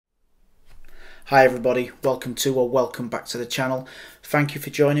Hi everybody, welcome to or welcome back to the channel. Thank you for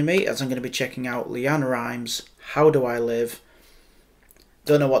joining me as I'm going to be checking out LEANN RIMES, How Do I Live?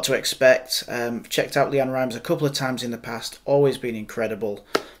 Don't know what to expect. Checked out LEANN RIMES a couple of times in the past, always been incredible.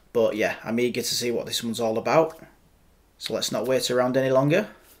 But yeah, I'm eager to see what this one's all about. So let's not wait around any longer.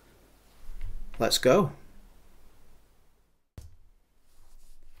 Let's go.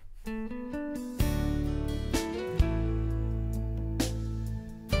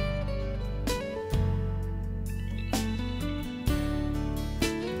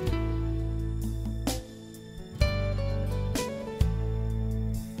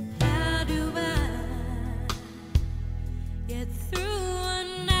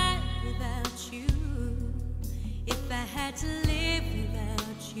 To live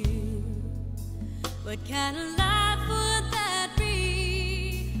without you, what kind of life would that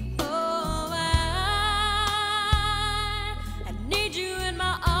be? Oh, I need you in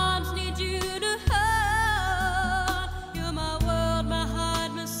my arms, need you to hold. You're my world, my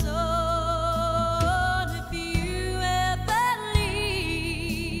heart, my soul. If you ever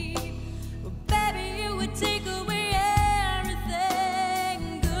leave, well, baby, you would take away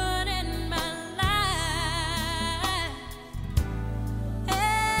everything good in my life.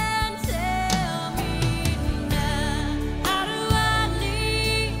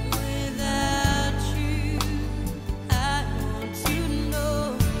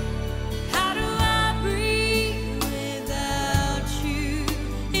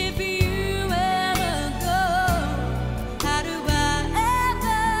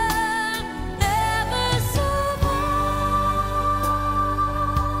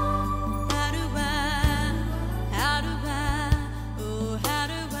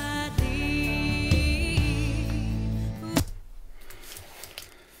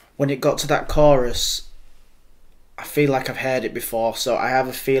 When it got to that chorus, I feel like I've heard it before, so I have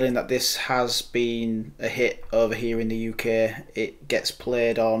a feeling that this has been a hit over here in the UK. It gets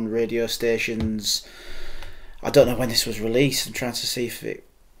played on radio stations. I don't know when this was released. I'm trying to see if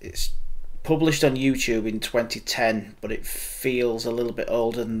it's published on YouTube in 2010, but it feels a little bit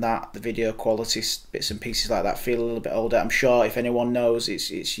older than that. The video quality, bits and pieces like that feel a little bit older. I'm sure if anyone knows,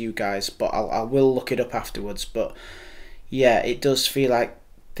 it's you guys, but I will look it up afterwards. But yeah, it does feel like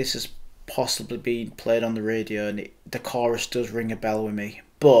this has possibly been played on the radio, and the chorus does ring a bell with me.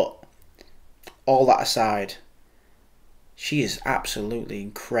 But all that aside, she is absolutely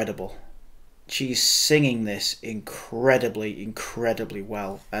incredible. She's singing this incredibly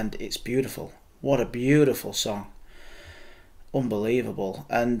well, and it's beautiful. What a beautiful song. Unbelievable.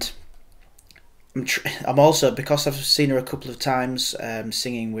 And I'm also, because I've seen her a couple of times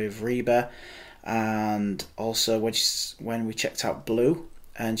singing with Reba, and also when we checked out Blue,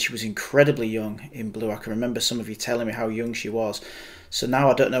 and she was incredibly young in Blue. I can remember some of you telling me how young she was. So now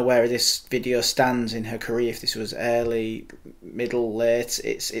I don't know where this video stands in her career, if this was early, middle, late.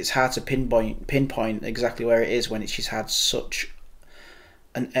 It's hard to pinpoint exactly where it is when she's had such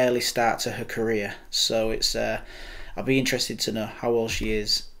an early start to her career. So it's I'll be interested to know how old she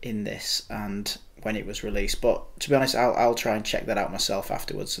is in this and when it was released. But to be honest, I'll try and check that out myself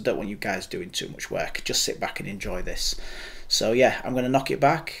afterwards. I don't want you guys doing too much work. Just sit back and enjoy this. So yeah, I'm going to knock it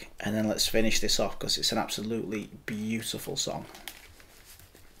back and then let's finish this off, because it's an absolutely beautiful song.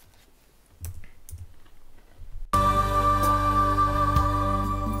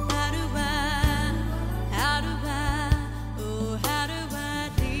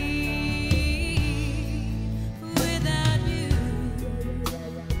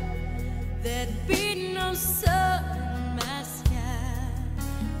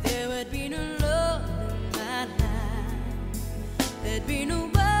 There'd be no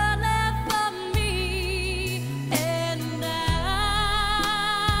world left for me, and well,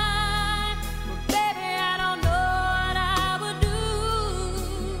 baby, I don't know what I would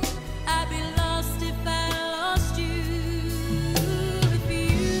do. I'd be lost if I lost you. If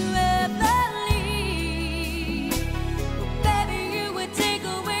you ever leave, well, baby, you would take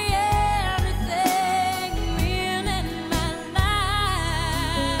away everything, me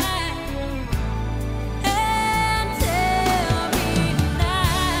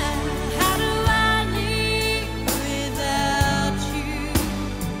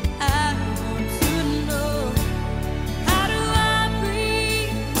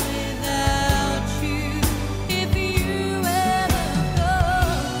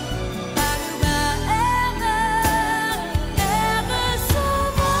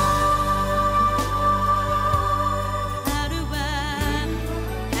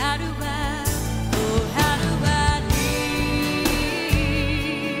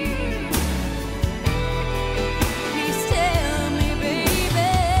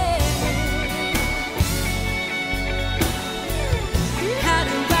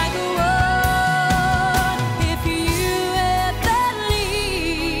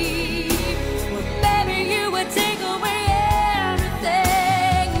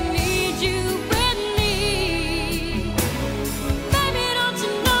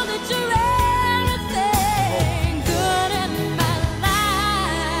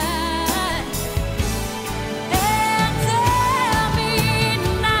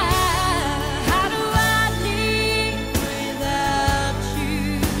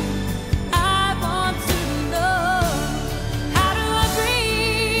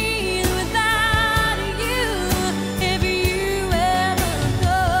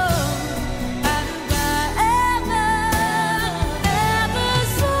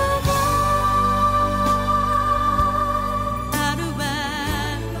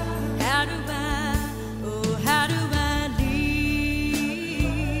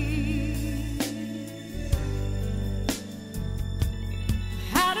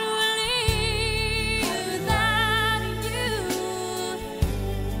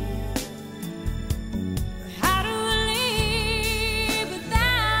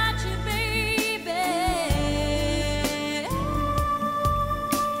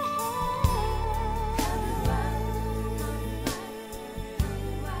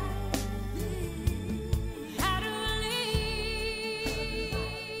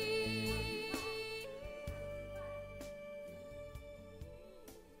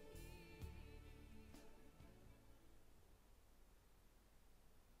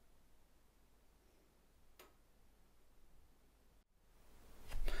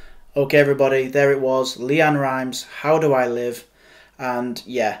Okay, everybody, there it was. LEANN Rimes, How Do I Live? And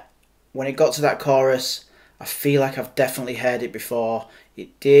yeah, when it got to that chorus, I feel like I've definitely heard it before.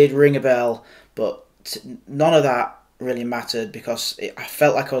 It did ring a bell, but none of that really mattered because I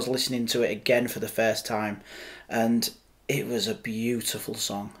felt like I was listening to it again for the first time. And it was a beautiful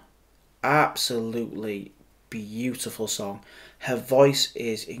song. Absolutely beautiful song. Her voice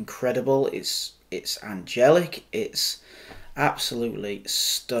is incredible. It's angelic. It's absolutely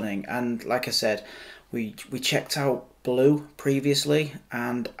stunning. And like I said, we checked out Blue previously,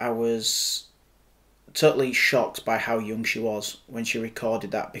 and I was totally shocked by how young she was when she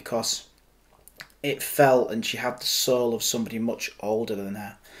recorded that, because it felt, and she had the soul of somebody much older than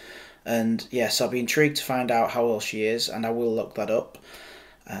her. And yes, I'll be intrigued to find out how old she is, and I will look that up.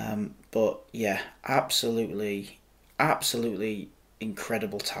 But yeah, absolutely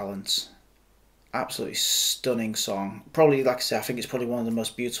incredible talents. Absolutely stunning song. Probably, like I say, I think it's probably one of the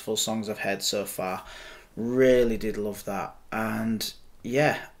most beautiful songs I've heard so far. Really did love that. And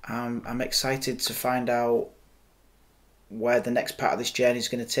yeah, I'm excited to find out where the next part of this journey is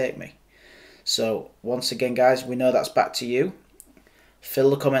going to take me. So once again, guys, we know that's back to you. Fill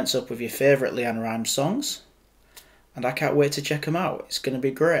the comments up with your favourite LEANN Rimes songs, and I can't wait to check them out. It's going to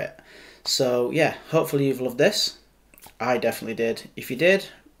be great. So yeah, hopefully you've loved this. I definitely did. If you did,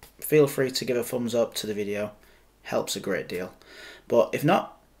 feel free to give a thumbs up to the video. Helps a great deal. But if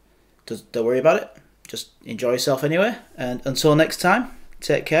not, don't worry about it. Just enjoy yourself anyway. And until next time,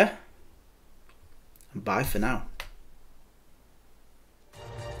 take care. And bye for now.